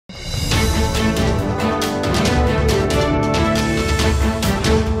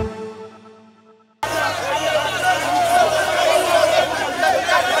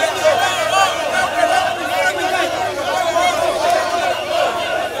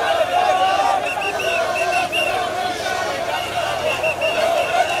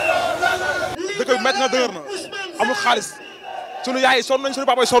nga dëgër na amul xaalis sunu yaay yi sonn nañ sunu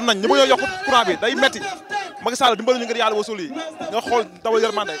papa yi sonn nañ ñu bëgg yokk courant bi day metti Macky Sall dimbali ñu ngir yàlla wasul yi nga xool dawal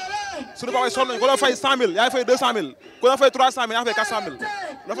yërmande sunu papa yi sonn nañ ko doon fay 100000 yaa ngi fay 200000 ku doon fay 300000 yaa ngi fay 400000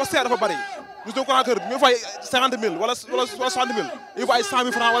 dafa seer dafa bari ñu suñu courant kër bi ñu fay 50000 wala 60000 ñu fay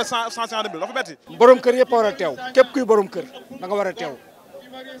 100000 francs wala 150000 dafa metti borom kër yëpp war a teew képp kuy borom kër da nga war a teew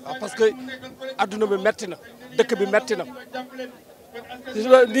waaw parce que adduna bi metti na dëkk bi metti na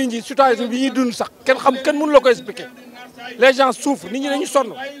nit ñi situation bi ñuy dund sax kenn mënu la ko expliquer les gens souffrent nit ñi dañu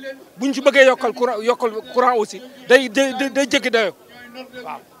sonn bu ñu ci bëggee yokkal courant aussi day jéggi dayo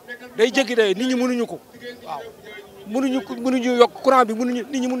waaw day jéggi dayo nit ñi mënuñu ko waaw mënuñu yokk courant bi nit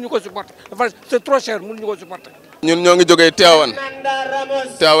ñi mënuñu ko supporter dafa c'est trop cher mënuñu ko supporter. ñun ñoo ngi jógee Tivaouane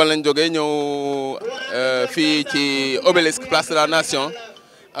lañ jógee ñëw fii ci obélisque place de la nation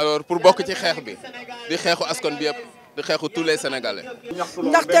alors pour bokk ci xeex bi di xeexu askan bi yëpp di xeexu tous les sénégalais.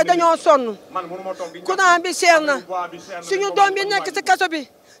 ndaxte dañoo sonn courant bi cher na suñu doom yi nekk ci kaso bi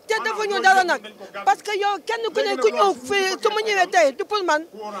te defuñu dara nag parce que yow kenn ku ne ku ñëw fii su ma ñëwee tey du pour man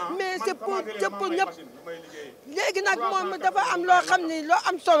mais c'est pour ñëpp léegi nag moom dafa am loo xam ni loo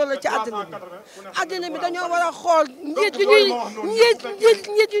am solo la ci àddina bi dañoo war a xool njiit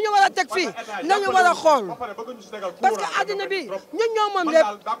yu ñu war a teg fii la ñu war a xool parce que àddina bi ñun ñoo moom lépp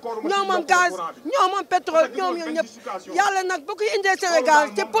ñoo moom gaz ñoo moom pétrole ñoom ñëpp yàlla nag bu ko indee Sénégal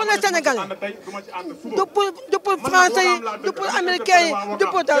c'est pour les Sénégalais du pour français yi du pour américains yi du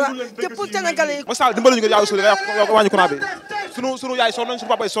pour dara c'est pour Sénégalais yi. Macky Sall dimbali ñu ngir yàlla suul nga wàññi courant bi sunu yaay sonn nañ sunu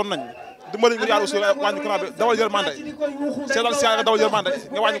papa yi sonn nañ dimbali ñu ngir yàlla suul wàññi courant bi dawal yërmande seetal si nga dawal yërmande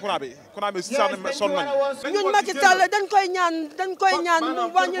nga wàññi courant bi sonn nañ. ñun Macky Sall dañ koy ñaan mu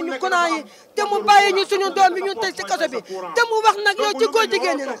wàññi ñu courant yi te mu bàyyi ñu suñu doom bi ñu tëj ci kaso bi te mu wax nag yow ci góor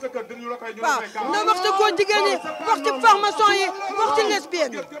jigéen ñi nag waaw na wax ci góor jigéen ñi wax ci formation yi wax ci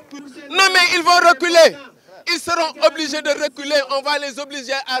lesbiennes yi. Non mais ils vont reculer. Ils seront obligés de reculer. On va les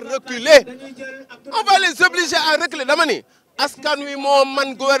obliger à reculer. On va les obliger à reculer. Dama ni askan wi moo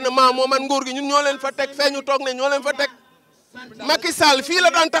man gouvernement moo man nguur gi ñun ñoo leen fa teg fee ñu toog ne ñoo leen fa teg Macky Sall fii la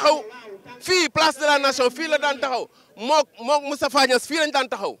daan taxaw fii place de la nation fii la daan taxaw mook Moustapha Niasse fii lañ daan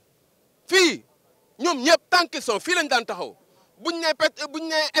taxaw fii ñoom ñëpp tant qu'ils sont fii lañ daan taxaw buñ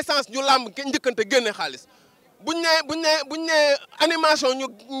ne essence ñu làmb njëkkante génne xaalis buñ ne animation ñu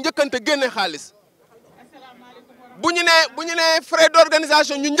njëkkante génne xaalis bu ñu ne frais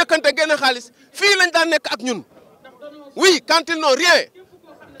d'organisation ñu njëkkante génne xaalis fii lañ daan nekk ak ñun. Oui, quand ils n'ont rien,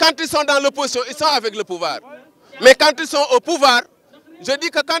 quand ils sont dans l'opposition, ils sont avec le pouvoir. Mais quand ils sont au pouvoir, je dis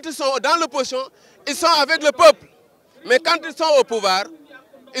que quand ils sont dans l'opposition, ils sont avec le peuple. Mais quand ils sont au pouvoir,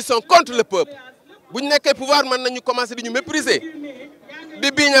 ils sont contre le peuple. Si nous sommes au pouvoir, nous commençons à nous mépriser.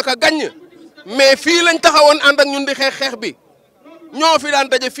 Di biña ka gagne. Mais fii lañ taxawoon ànd ak ñun di xeex bi. Ñoo fi daan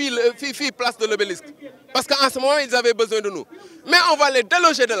daje fii place de l'obélisque. Parce qu'en ce moment, ils avaient besoin de nous. Mais on va les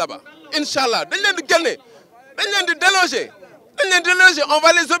déloger de là-bas. Inch'Allah. Dañ leen di génne. Dañ leen di déloger. On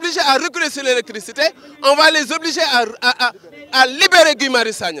va les obliger à reculer sur l'électricité. On va les obliger à libérer Guy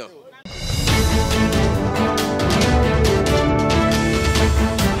Marius Sagna.